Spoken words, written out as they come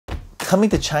Coming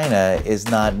to China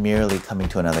is not merely coming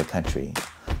to another country.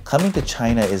 Coming to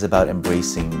China is about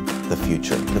embracing the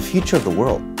future of the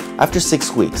world. After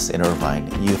 6 weeks in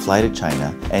Irvine, you fly to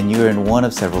China and you're in one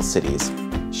of several cities.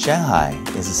 Shanghai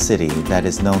is a city that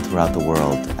is known throughout the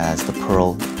world as the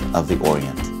Pearl of the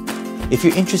Orient. If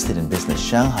you're interested in business,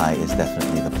 Shanghai is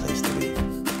definitely the place to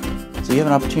be. So you have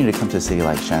an opportunity to come to a city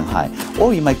like Shanghai,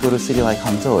 or you might go to a city like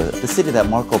Hangzhou, the city that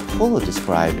Marco Polo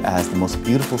described as the most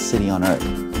beautiful city on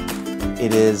earth.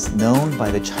 It is known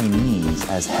by the Chinese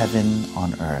as heaven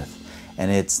on earth, and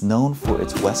it's known for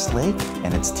its West Lake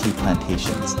and its tea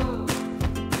plantations.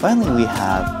 Finally, we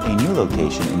have a new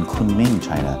location in Kunming,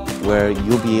 China, where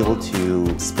you'll be able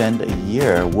to spend a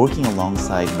year working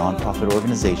alongside nonprofit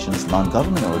organizations,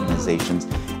 non-government organizations,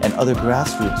 and other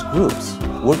grassroots groups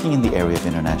working in the area of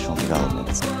international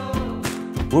development.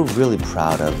 We're really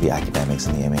proud of the academics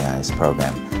in the MAIS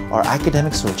program. Our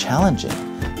academics are challenging,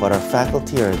 but our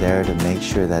faculty are there to make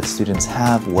sure that students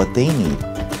have what they need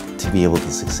to be able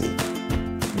to succeed.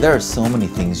 There are so many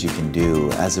things you can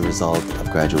do as a result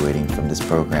of graduating from this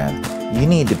program. You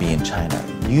need to be in China.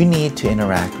 You need to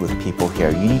interact with people here.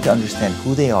 You need to understand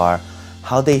who they are,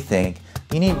 how they think.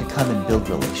 You need to come and build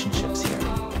relationships here.